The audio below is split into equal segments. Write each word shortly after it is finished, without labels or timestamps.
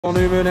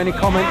Newman, any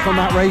comments on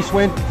that race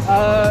win?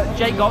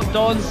 Jake got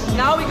done.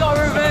 Now we got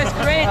a reverse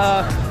grid.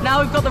 Now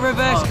we've got the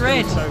reverse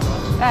grid.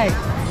 Hey,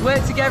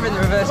 work together in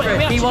the reverse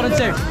grid. P1 and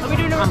 2. Are we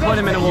doing a reverse? I'm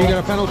putting him in a wall. You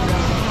get a penalty.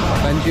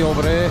 Benji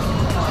over here.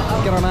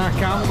 Get on our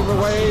cam, good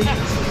away.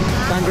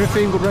 Dan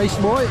Griffin, good race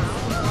boy.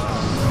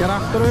 Get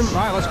after him.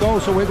 Right, let's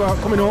go. So we've got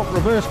coming up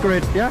reverse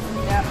grid, yeah?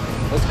 Yeah.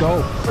 Let's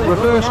go.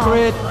 Reverse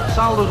grid.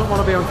 Sal doesn't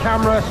want to be on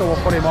camera, so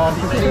we'll put him on.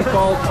 He's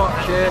called top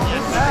shit.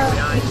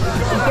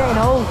 He's getting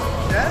old.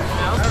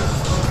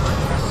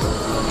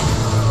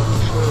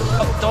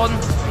 Done.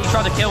 He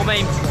tried to kill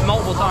me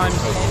multiple times.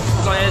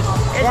 So and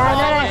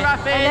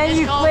then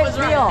you flipped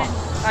me off.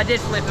 I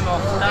did flip him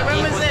off.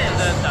 When was this?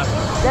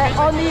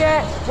 On the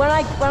when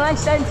I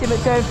sent him at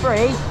turn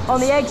 3 on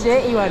the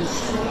exit, he went.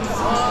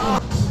 I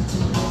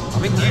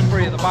think you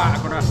three at the back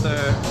are going to have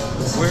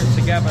to work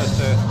together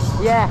to.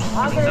 Yeah.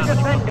 I'm going to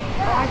defend.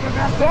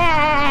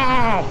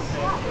 Yes.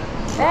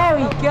 There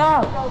we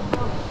go.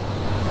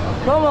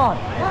 Come on.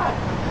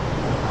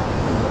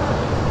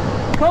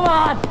 Come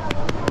on.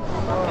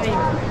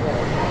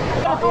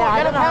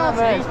 Get a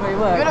penalty.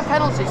 Get a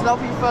penalty, so they'll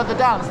put you further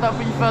down, so they'll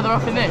put you further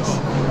up in this.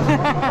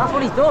 That's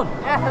what he's done.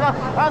 Yeah,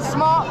 that's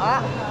smart,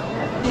 that.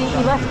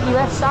 He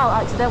left Sal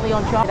accidentally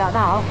on track that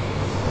now.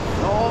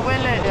 Oh,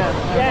 will it?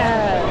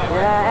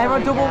 Yeah,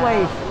 everyone double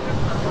wave.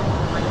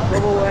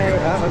 Double wave.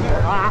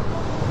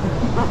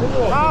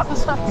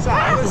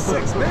 There's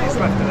 6 minutes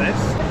left of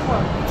this.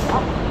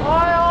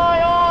 Oi,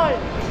 oi, oi!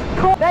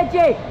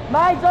 Benji,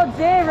 mine's on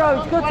 0,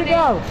 it's good to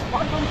go.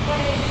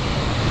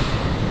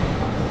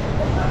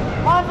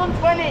 Mine's on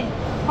 20.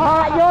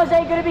 Alright, yours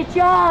ain't going to be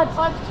charged.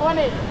 Mine's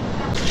 20.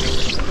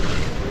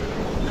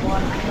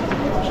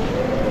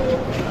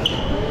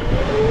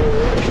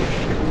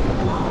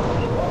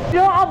 You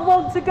don't have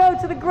long to go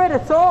to the grid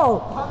at all.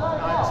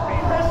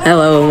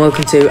 Hello and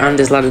welcome to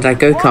Anders Ladder Dad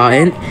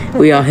Go-Karting.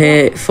 We are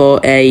here for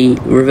a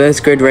reverse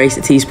grid race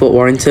at Teamsport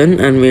Warrington,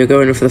 and we are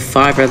going for the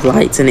 5 red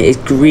lights, and it is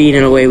green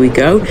and away we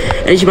go.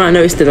 And as you might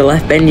notice to the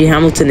left, Benji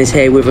Hamilton is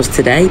here with us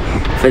today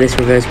for this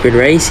reverse grid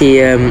race. He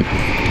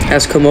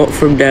has come up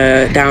from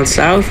down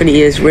south, and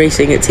he is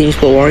racing at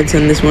Teamsport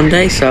Warrington this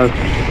Monday, so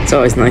it's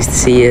always nice to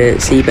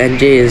see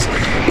Benji. As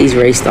these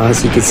race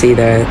stars, you can see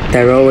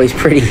they're always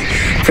pretty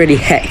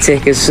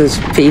hectic as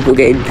people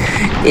getting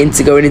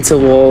going into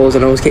walls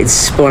and always getting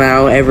spun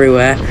out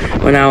everywhere.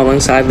 We're now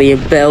alongside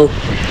Liam Bill.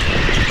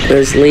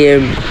 As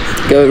Liam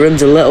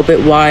runs a little bit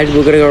wide,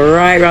 we're going to go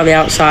right around the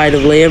outside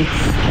of Liam.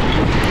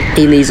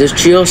 He leaves us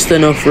just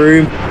enough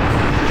room.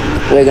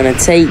 We're going to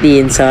take the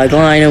inside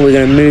line and we're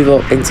going to move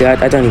up into,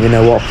 I don't even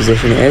know what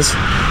position it is.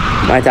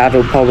 My dad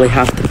will probably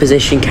have the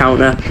position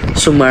counter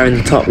somewhere in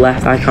the top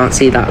left. I can't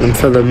see that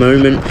for the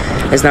moment.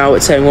 As now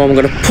at turn 1,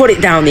 we're going to put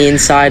it down the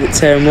inside at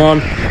turn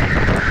 1.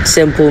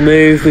 Simple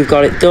move, we've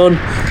got it done.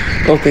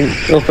 Up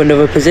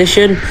another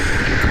position,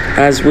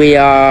 as we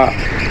are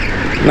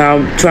now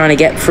trying to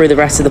get through the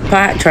rest of the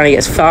pack, trying to get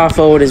as far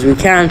forward as we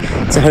can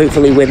to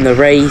hopefully win the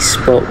race.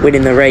 But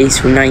winning the race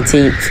from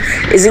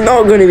 19th is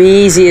not going to be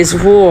easy as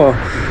war.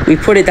 We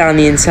put it down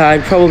the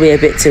inside, probably a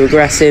bit too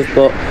aggressive,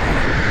 but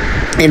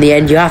in the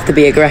end you have to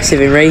be aggressive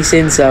in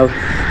racing. So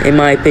in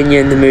my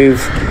opinion the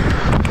move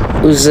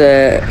was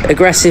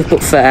aggressive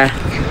but fair.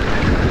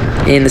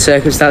 In the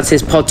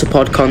circumstances,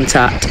 pod-to-pod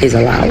contact is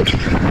allowed.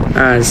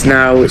 As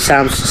now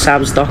Sam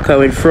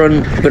Stocko in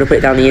front, we're going to put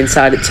it down the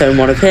inside at turn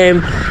 1 of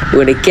him.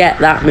 We're going to get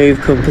that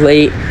move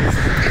complete,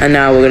 and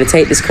now we're going to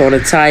take this corner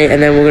tight,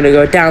 and then we're going to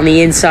go down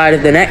the inside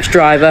of the next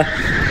driver.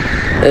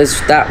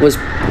 As that was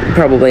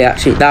probably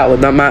actually that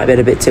might have been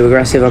a bit too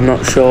aggressive, I'm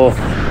not sure,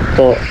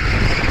 but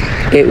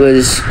it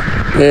was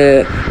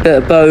a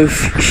bit of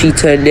both. She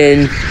turned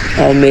in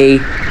on me,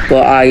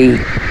 but I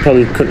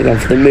probably couldn't have gone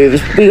for the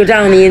move. We go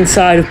down the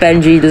inside of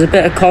Benji. There's a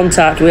bit of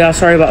contact. We are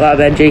sorry about that,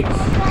 Benji.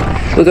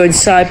 We're going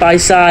side by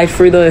side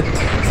through the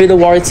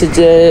Warrington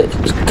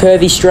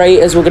curvy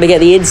straight, as we're going to get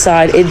the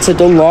inside into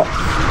Dunlop.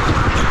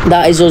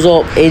 That is us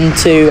up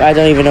into, I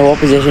don't even know what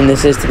position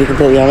this is, to be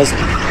completely honest.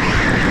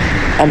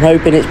 I'm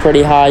hoping it's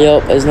pretty high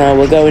up, as now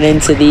we're going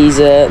into these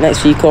next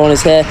few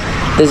corners here.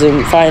 There's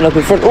a fighting up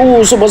in front.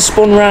 Oh, someone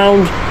spun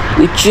round.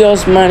 We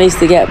just managed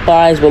to get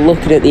by as we're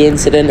looking at the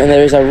incident, and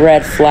there is a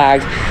red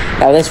flag.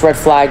 Now this red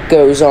flag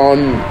goes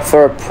on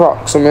for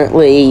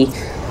approximately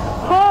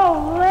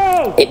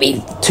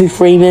maybe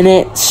 2-3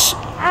 minutes.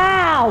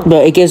 Ow!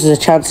 But it gives us a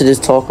chance to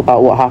just talk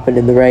about what happened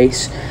in the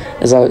race,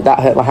 as that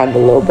hurt my hand a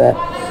little bit.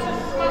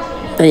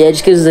 And yeah, it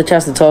just gives us a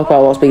chance to talk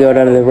about what's been going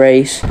on in the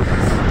race.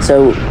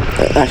 So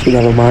actually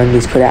never mind,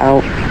 let's cut it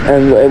out.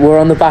 We're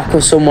on the back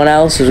of someone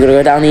else who's going to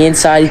go down the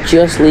inside. It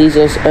just leaves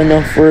us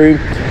enough room,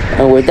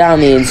 and we're down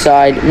the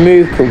inside,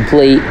 move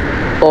complete,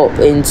 up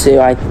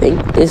into, I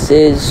think this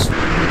is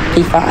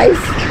P5?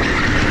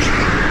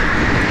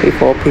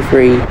 P4,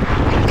 P3.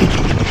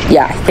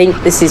 Yeah, I think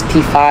this is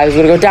P5. We're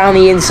going to go down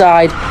the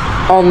inside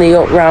on the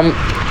up ramp.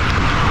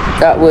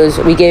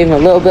 We gave him a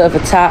little bit of a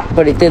tap,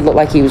 but it did look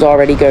like he was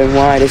already going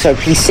wider. So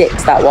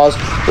P6 that was.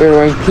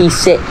 We're in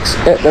P6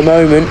 at the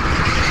moment.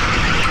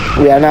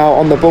 We are now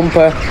on the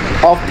bumper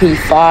of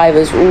P5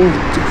 as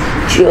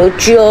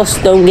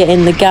just don't get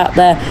in the gap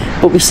there.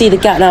 But we see the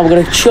gap now. We're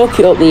going to chuck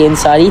it up the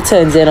inside. He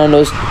turns in on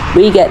us.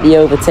 We get the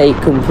overtake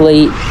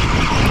complete.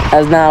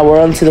 As now we're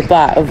onto the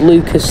back of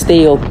Lucas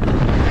Steele.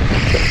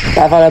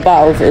 I've had a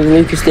battle with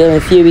Lucas Steele and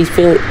a few. He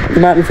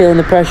might be feeling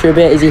the pressure a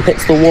bit as he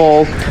hits the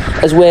wall.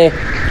 As we're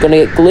going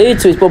to get glued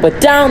to his bumper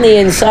down the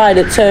inside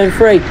at turn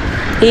 3.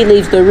 He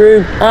leaves the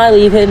room. I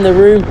leave him the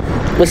room.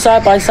 We're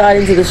side by side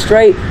into the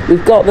straight.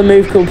 We've got the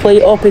move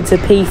complete up into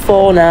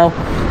P4 now.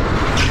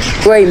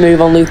 Great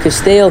move on Lucas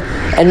Steele.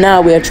 And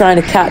now we are trying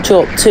to catch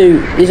up to...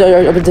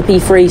 up into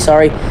P3,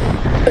 sorry.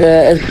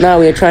 Now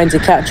we are trying to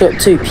catch up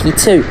to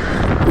P2.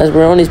 As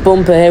we're on his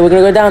bumper here, we're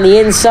going to go down the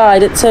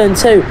inside at turn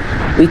 2.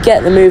 We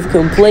get the move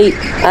complete.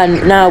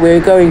 And now we're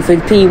going for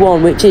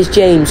P1, which is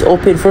James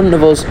up in front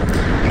of us.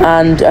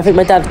 And I think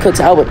my dad cuts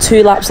it out, but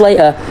 2 laps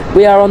later,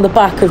 we are on the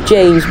back of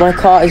James. My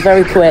car is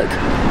very quick.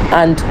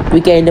 And we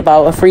gained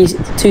about a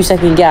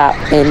 2-second gap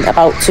in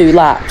about 2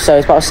 laps. So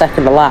it's about a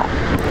second a lap,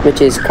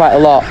 which is quite a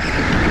lot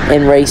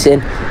in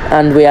racing.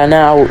 And we are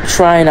now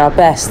trying our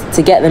best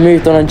to get the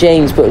move done on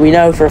James, but we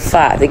know for a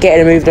fact that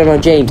getting a move done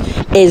on James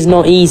is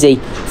not easy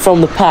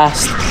from the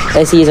past,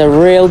 as he is a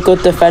real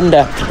good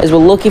defender, as we're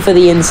looking for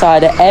the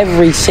inside at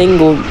every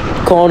single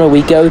corner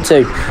we go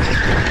to.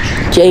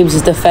 James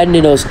is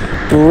defending us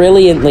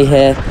brilliantly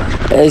here,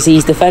 as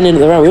he's defending at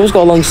the round. We almost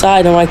got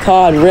alongside on my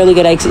car, had really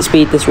good exit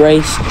speed this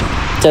race,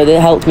 so that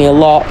helped me a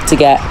lot to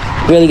get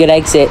really good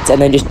exits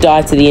and then just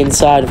dive to the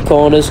inside of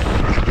corners.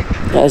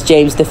 As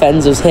James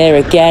defends us here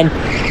again,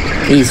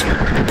 he's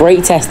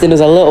brake testing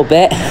us a little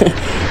bit.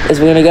 As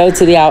we're going to go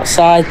to the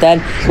outside,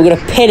 then we're going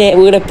to pin it,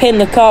 we're going to pin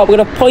the car, we're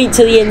going to point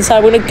to the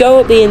inside, we're going to go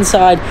up the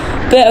inside,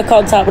 bit of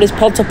contact, but it's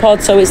pod to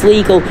pod, so it's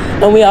legal,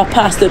 and we are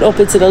past it up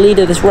into the lead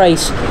of this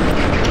race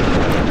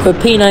for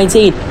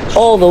P19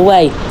 all the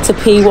way to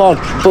P1,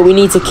 but we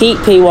need to keep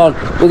P1.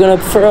 We're going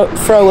to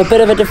throw a bit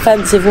of a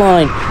defensive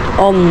line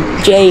on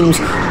James.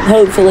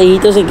 Hopefully he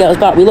doesn't get us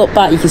back. We look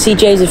back, you can see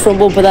James' front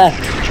bumper there,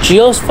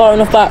 just far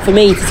enough back for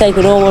me to take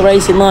a normal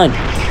racing line.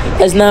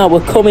 As now we're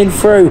coming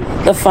through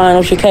the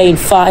final chicane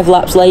 5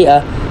 laps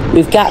later.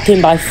 We've gapped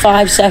him by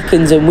 5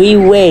 seconds and we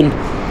win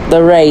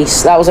the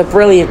race. That was a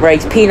brilliant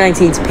race,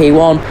 P19 to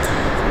P1.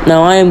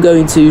 Now I am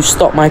going to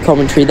stop my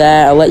commentary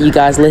there. I'll let you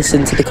guys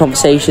listen to the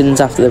conversations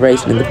after the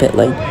race and in the pit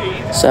lane.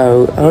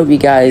 So I hope you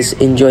guys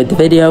enjoyed the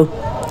video,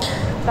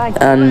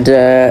 and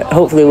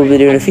hopefully we'll be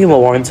doing a few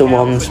more Warrington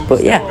ones.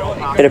 But yeah,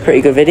 been a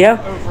pretty good video.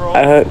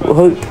 I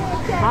hope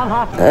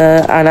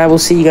and I will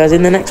see you guys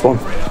in the next one.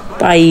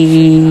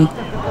 Bye.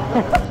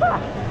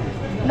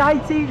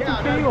 19th to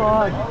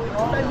P1.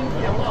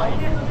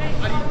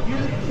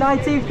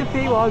 19th to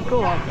P1,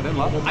 go on.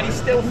 And he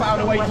still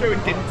found a way through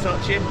and didn't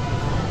touch him.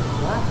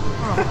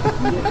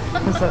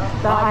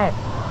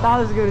 That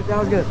was good, that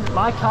was good.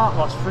 My cart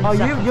was 3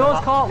 seconds. Yours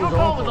cart was Your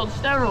cart was on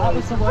steroids. That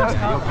was the worst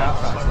cart. Your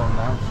cart's slowing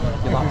down.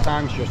 Your lap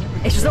time's just...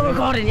 It's just not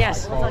recording,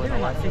 yes. What's I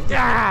doing, like 50?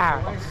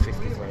 Yeah!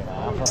 53 and a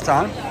half. What's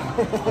time?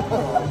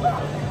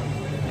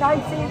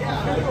 19th to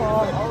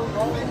P1.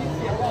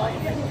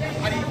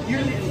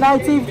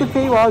 19th to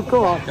P1,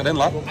 go on. Get in,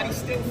 lad. And he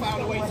still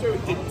found a way through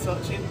and didn't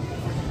touch him.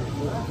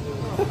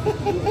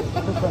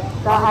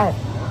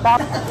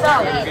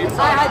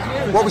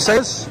 What we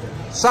say?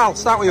 Sal,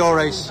 start with your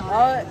race.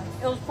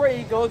 It was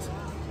pretty good.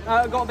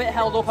 Got a bit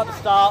held up at the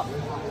start.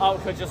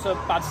 Because just a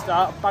bad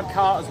start, bad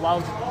cart as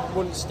well.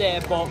 Wouldn't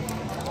stay, but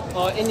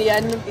in the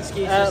end,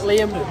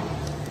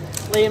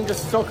 Liam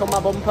just stuck on my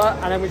bumper,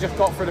 and then we just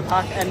got through the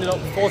pack. Ended up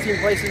 14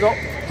 places up.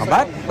 Not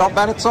bad, not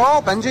bad at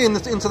all. Benji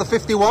into the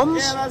 51s.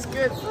 Yeah, that's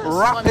good.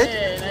 Rapid.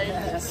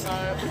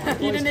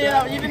 You didn't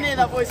hear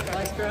that voice,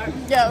 guys.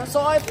 Yeah,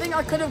 so I think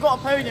I could have got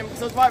a podium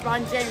because I was right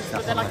behind James,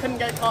 but then I couldn't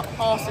get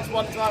past this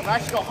one driver. I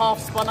actually got half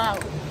spun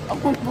out at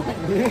one point.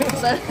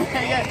 So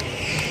yeah.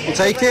 We'll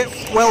take it.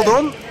 Well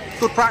done.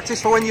 Good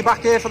practice for when you're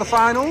back here for the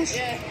finals.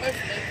 Yeah,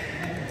 hopefully.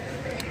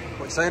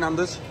 What are you saying,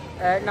 Anders?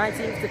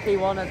 19th to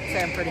P1, I'd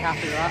say I'm pretty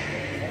happy with that.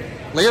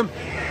 Liam?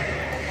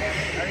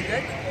 Very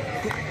good.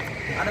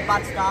 Had a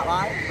bad start,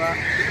 like, but...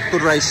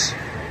 Good race.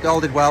 They all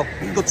did well.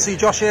 Good to see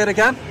Josh here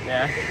again.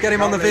 Yeah. Get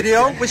him on the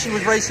video. Wish he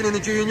was racing in the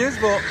juniors,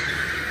 but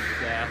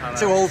yeah,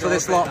 too old for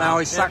this lot now.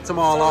 He's sacked them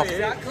all off.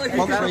 Exactly.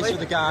 Wants to race with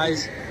the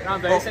guys.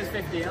 Since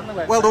 15 on the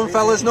website. Well done,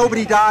 fellas.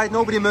 Nobody died.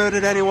 Nobody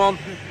murdered anyone.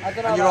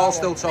 And you're all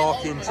still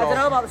talking. So I don't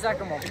know about the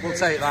second one. we'll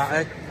take that,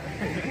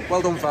 eh?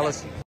 Well done,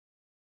 fellas.